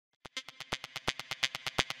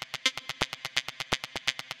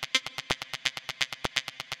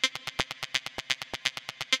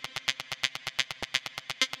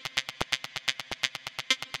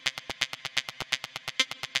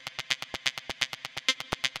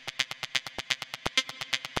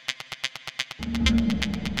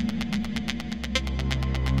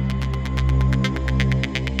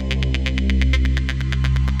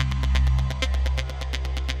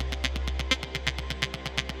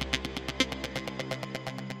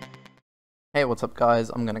Hey, what's up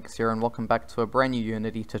guys, Omogonix here and welcome back to a brand new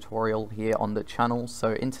Unity tutorial here on the channel.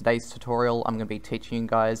 So in today's tutorial I'm going to be teaching you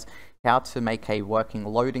guys how to make a working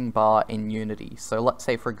loading bar in Unity. So let's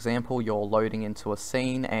say for example you're loading into a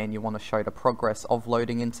scene and you want to show the progress of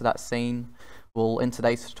loading into that scene. Well, in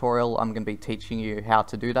today's tutorial I'm going to be teaching you how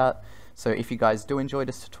to do that. So if you guys do enjoy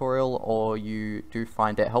this tutorial or you do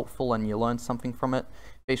find it helpful and you learn something from it,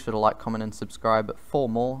 be sure to like, comment and subscribe for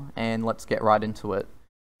more, and let's get right into it.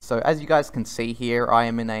 So as you guys can see here, I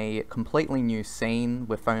am in a completely new scene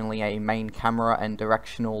with only a main camera and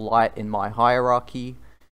directional light in my hierarchy.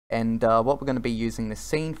 And what we're going to be using this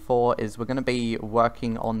scene for is we're going to be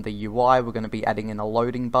working on the UI, we're going to be adding in a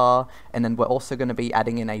loading bar, and then we're also going to be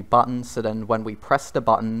adding in a button, so then when we press the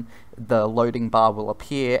button, the loading bar will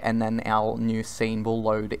appear and then our new scene will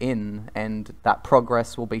load in, and that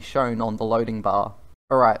progress will be shown on the loading bar.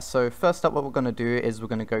 Alright, so first up what we're going to do is we're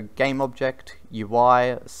going to go Game Object,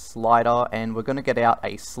 UI, Slider, and we're going to get out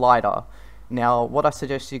a slider. Now, what I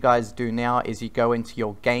suggest you guys do now is you go into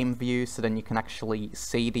your game view so then you can actually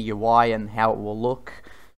see the UI and how it will look.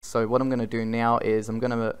 So what I'm going to do now is I'm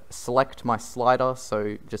going to select my slider,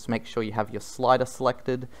 so just make sure you have your slider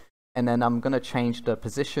selected, and then I'm going to change the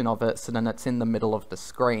position of it so then it's in the middle of the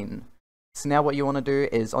screen. So now what you want to do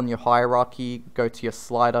is on your hierarchy, go to your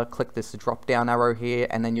slider, click this drop down arrow here,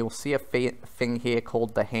 and then you'll see a thing here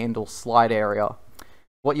called the handle slide area.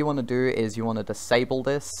 What you want to do is you want to disable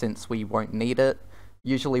this since we won't need it.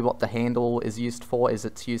 Usually what the handle is used for is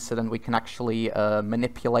it's used so then we can actually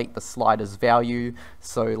manipulate the slider's value.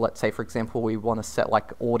 So let's say for example we want to set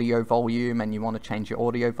like audio volume and you want to change your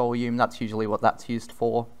audio volume, that's usually what that's used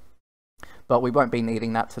for. But we won't be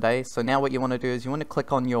needing that today. So now what you want to do is you want to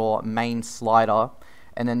click on your main slider,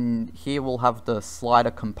 and then here we'll have the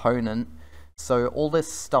slider component. So all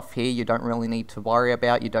this stuff here you don't really need to worry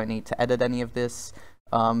about, you don't need to edit any of this,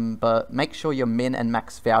 but make sure your min and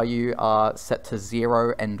max value are set to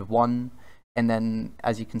 0 and 1, and then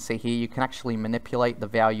as you can see here you can actually manipulate the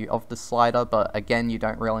value of the slider, but again you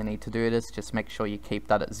don't really need to do this, just make sure you keep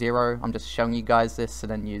that at 0. I'm just showing you guys this so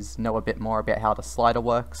then you know a bit more about how the slider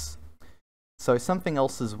works. So something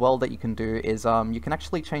else as well that you can do is you can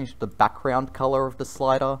actually change the background color of the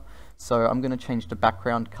slider. So I'm going to change the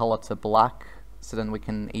background color to black so then we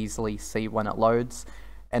can easily see when it loads.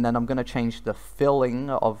 And then I'm going to change the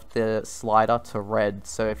filling of the slider to red.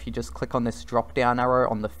 So if you just click on this drop down arrow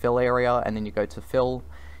on the fill area and then you go to fill,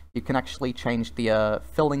 you can actually change the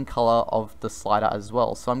filling color of the slider as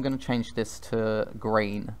well. So I'm going to change this to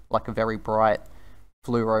green, like a very bright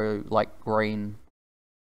fluoro like green.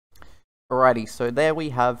 Alrighty, so there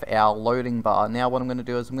we have our loading bar. Now what I'm going to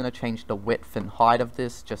do is I'm going to change the width and height of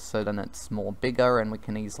this just so then it's more bigger and we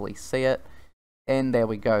can easily see it. And there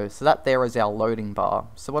we go. So that there is our loading bar.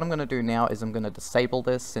 So what I'm going to do now is I'm going to disable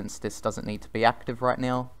this since this doesn't need to be active right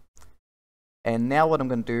now. And now what I'm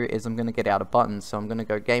going to do is I'm going to get out a button. So I'm going to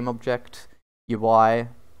go Game Object, UI,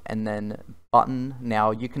 and then Button.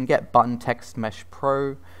 Now you can get Button Text Mesh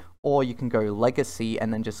Pro, or you can go Legacy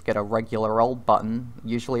and then just get a regular old button.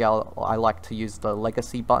 Usually I like to use the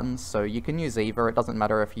Legacy buttons, so you can use either. It doesn't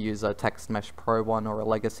matter if you use a Text Mesh Pro one or a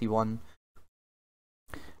Legacy one.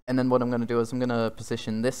 And then what I'm going to do is I'm going to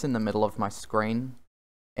position this in the middle of my screen.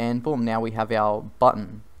 And boom, now we have our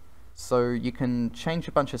button. So you can change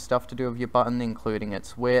a bunch of stuff to do with your button, including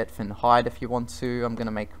its width and height if you want to. I'm going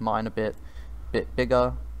to make mine a bit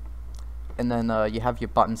bigger. And then you have your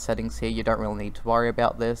button settings here. You don't really need to worry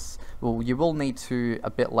about this. Well, you will need to a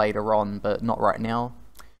bit later on, but not right now.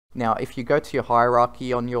 Now, if you go to your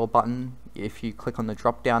hierarchy on your button, if you click on the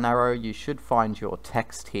drop down arrow, you should find your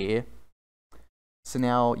text here. So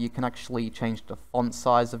now you can actually change the font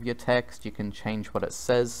size of your text. You can change what it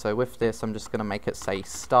says. So with this, I'm just going to make it say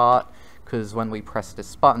start, because when we press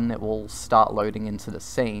this button, it will start loading into the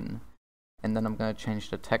scene. And then I'm going to change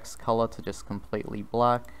the text color to just completely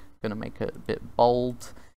black. Going to make it a bit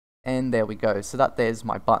bold, and there we go. So there's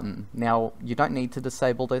my button. Now you don't need to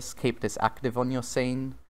disable this, keep this active on your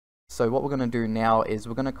scene. So what we're going to do now is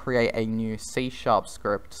we're going to create a new C#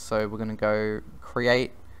 script. So we're going to go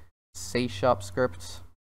create C# script,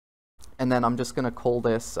 and then I'm just going to call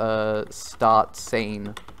this start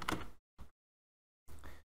scene.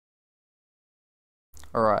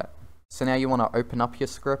 Alright, so now you want to open up your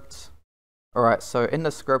script. Alright, so in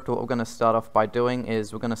the script what we're going to start off by doing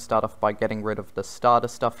is we're going to start off by getting rid of the starter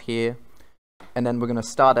stuff here, and then we're going to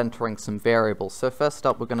start entering some variables. So first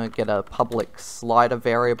up we're going to get a public slider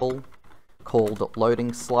variable called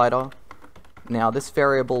loading slider. Now this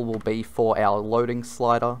variable will be for our loading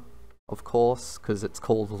slider, of course, because it's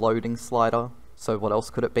called loading slider, so what else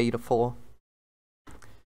could it be for?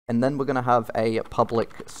 And then we're going to have a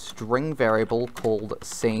public string variable called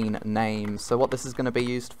scene name. So what this is going to be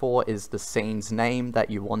used for is the scene's name that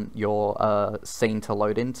you want your scene to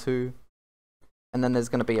load into. And then there's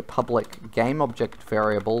going to be a public game object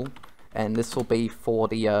variable, and this will be for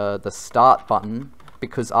the start button,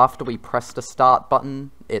 because after we press the start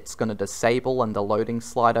button, it's going to disable and the loading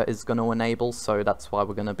slider is going to enable, so that's why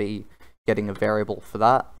we're going to be getting a variable for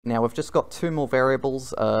that. Now we've just got two more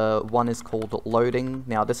variables. One is called loading.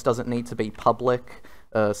 Now this doesn't need to be public,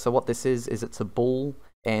 so what this is it's a bool,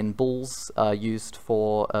 and bools are used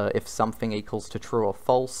for if something equals to true or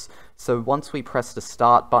false. So once we press the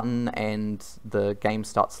start button and the game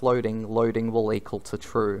starts loading, loading will equal to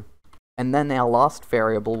true. And then our last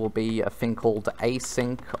variable will be a thing called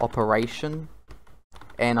async operation,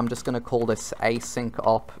 and I'm just going to call this async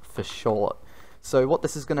op for short. So what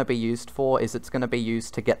this is going to be used for is it's going to be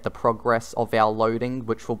used to get the progress of our loading,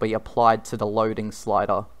 which will be applied to the loading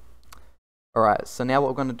slider. Alright, so now what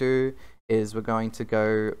we're going to do is we're going to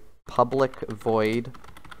go public void,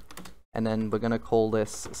 and then we're going to call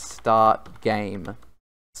this start game.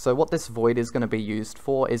 So what this void is going to be used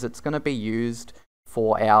for is it's going to be used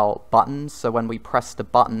for our buttons. So when we press the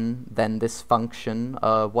button, then this function,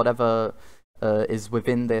 whatever is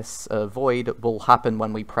within this void, will happen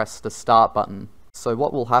when we press the start button. So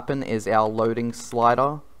what will happen is our loading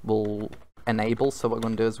slider will enable. So what we're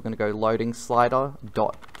going to do is we're going to go loading slider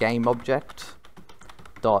dot game object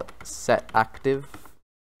dot set active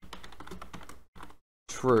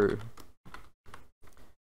true,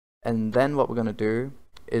 and then what we're going to do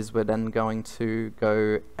is we're then going to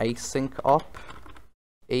go async op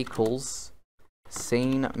equals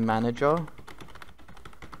scene manager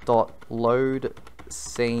dot load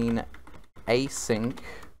scene async,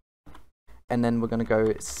 and then we're going to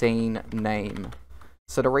go scene name.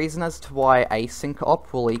 So the reason as to why async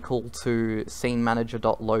op will equal to scene manager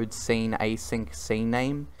dot load scene async scene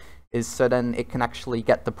name is so then it can actually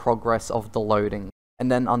get the progress of the loading.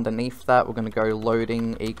 And then underneath that we're going to go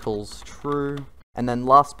loading equals true, and then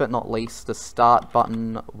last but not least the start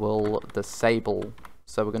button will disable.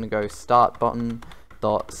 So we're going to go start button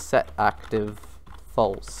dot set active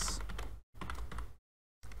false.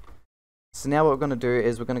 So now what we're going to do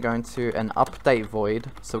is we're going to go into an update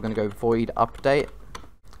void. So we're going to go void update,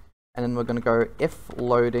 and then we're going to go if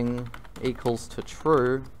loading equals to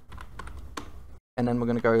true, and then we're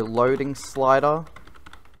going to go loading slider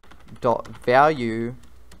dot value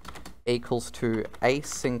equals to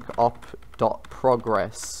async op dot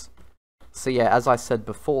progress. So yeah, as I said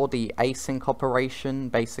before, the async operation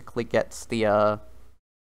basically gets the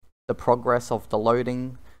progress of the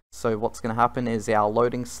loading. So what's going to happen is our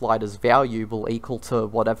loading slider's value will equal to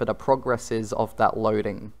whatever the progress is of that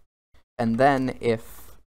loading. And then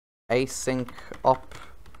if async op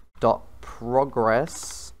dot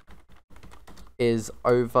progress is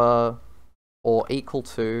over or equal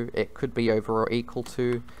to, it could be over or equal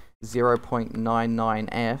to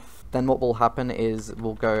 0.99f, then what will happen is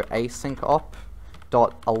we'll go async op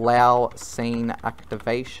dot allow scene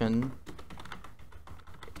activation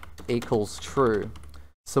equals true.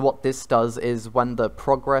 So what this does is when the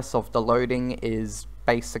progress of the loading is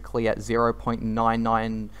basically at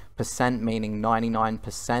 0.99%, meaning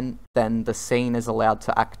 99%, then the scene is allowed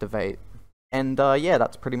to activate. And yeah,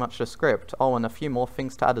 that's pretty much the script. Oh, and a few more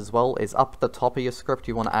things to add as well is up the top of your script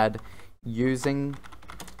you want to add using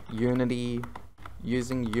Unity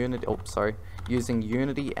engine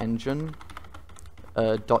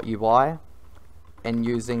 .ui and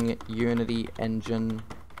using Unity engine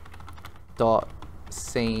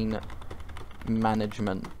 .scene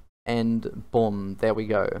management, and boom, there we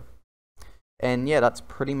go. And yeah, that's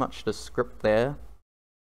pretty much the script there.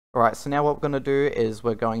 Alright, so now what we're going to do is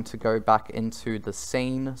we're going to go back into the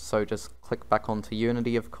scene, so just click back onto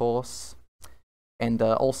Unity, of course. And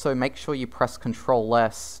also make sure you press Ctrl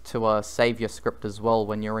S to save your script as well.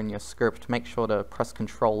 When you're in your script, make sure to press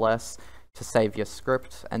Ctrl S to save your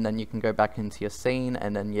script, and then you can go back into your scene,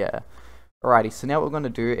 and then yeah. Alrighty, so now what we're going to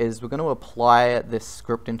do is we're going to apply this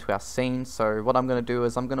script into our scene. So what I'm going to do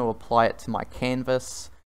is I'm going to apply it to my canvas.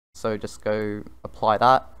 So just go apply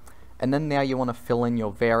that. And then now you want to fill in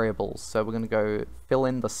your variables. So we're going to go fill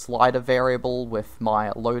in the slider variable with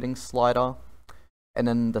my loading slider. And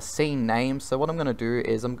then the scene name. So what I'm going to do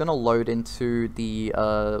is I'm going to load into the,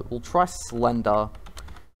 we'll try Slender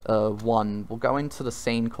 1. We'll go into the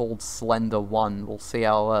scene called Slender 1. We'll see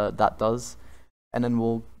how that does. And then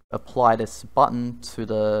we'll apply this button to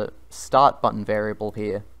the start button variable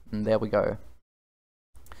here. and there we go.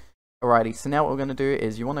 Alrighty, so now what we're going to do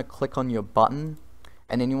is you want to click on your button,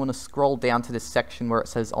 and then you want to scroll down to this section where it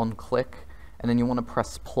says on click, and then you want to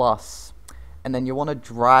press plus, and then you want to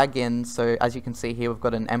drag in, so as you can see here we've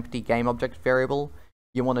got an empty game object variable.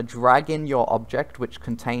 You want to drag in your object which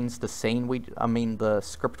contains the the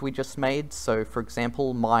script we just made. So for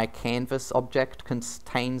example, my canvas object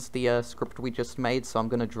contains the script we just made, so I'm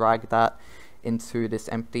going to drag that into this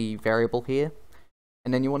empty variable here.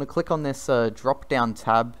 And then you want to click on this drop down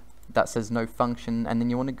tab that says no function, and then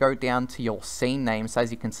you want to go down to your scene name. So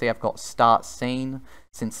as you can see, I've got start scene,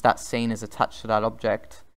 since that scene is attached to that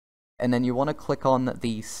object. And then you want to click on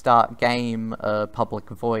the start game public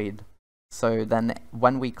void. So then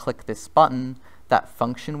when we click this button, that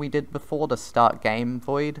function we did before, the start game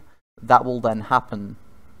void, that will then happen.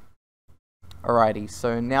 Alrighty,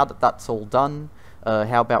 so now that that's all done,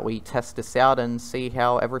 how about we test this out and see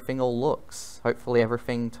how everything all looks. Hopefully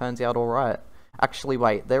everything turns out alright. Actually,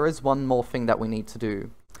 wait, there is one more thing that we need to do.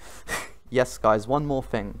 Yes, guys, one more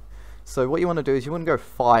thing. So what you want to do is you want to go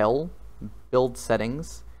File, Build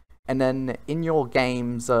Settings, and then in your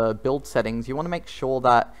game's build settings, you want to make sure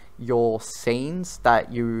that your scenes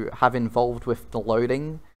that you have involved with the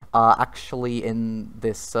loading are actually in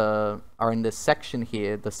this section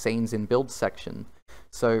here, the scenes in build section.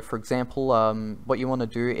 So for example, what you want to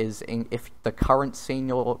do is, if the current scene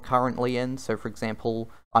you're currently in, so for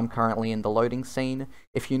example, I'm currently in the loading scene,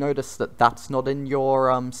 if you notice that that's not in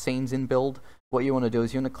your scenes in build, what you want to do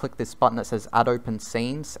is you want to click this button that says add open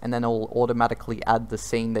scenes, and then it'll automatically add the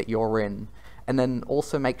scene that you're in. And then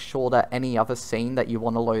also make sure that any other scene that you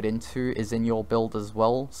want to load into is in your build as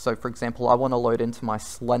well. So for example, I want to load into my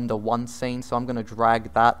Slender 1 scene, so I'm going to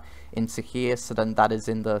drag that into here, so then that is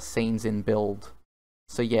in the scenes in build.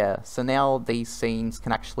 So yeah, so now these scenes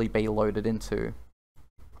can actually be loaded into.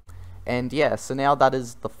 And yeah, so now that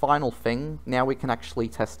is the final thing. Now we can actually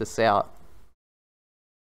test this out.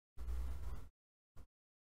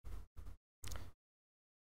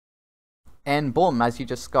 And boom, as you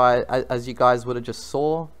guys would have just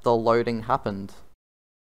saw, the loading happened.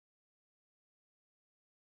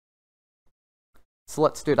 So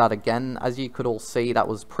let's do that again. As you could all see, that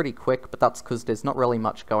was pretty quick, but that's because there's not really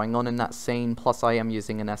much going on in that scene, plus I am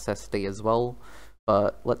using an SSD as well.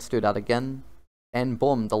 But let's do that again. And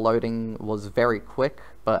boom, the loading was very quick,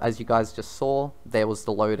 but as you guys just saw, there was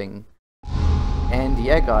the loading. And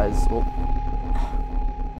yeah guys,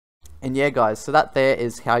 so that there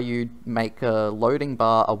is how you make a loading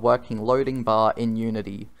bar, a working loading bar in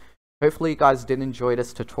Unity. Hopefully you guys did enjoy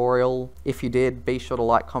this tutorial. If you did, be sure to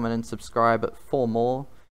like, comment, and subscribe for more.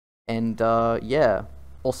 And yeah.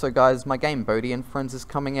 Also guys, my game Bodhi and Friends is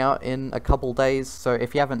coming out in a couple days, so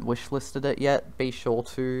if you haven't wishlisted it yet, be sure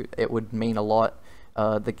to. It would mean a lot.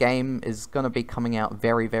 The game is going to be coming out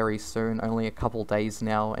very, very soon, only a couple days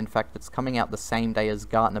now. In fact, it's coming out the same day as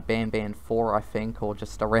Gartner Band 4, I think, or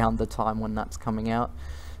just around the time when that's coming out.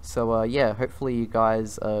 So yeah, hopefully you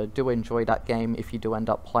guys do enjoy that game if you do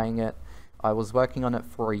end up playing it. I was working on it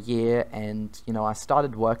for a year, and you know, I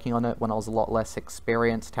started working on it when I was a lot less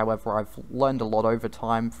experienced. However, I've learned a lot over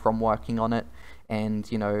time from working on it,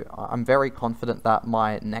 and you know, I'm very confident that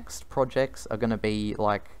my next projects are going to be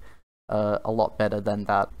like a lot better than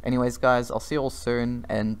that. Anyways guys, I'll see you all soon,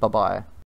 and bye bye.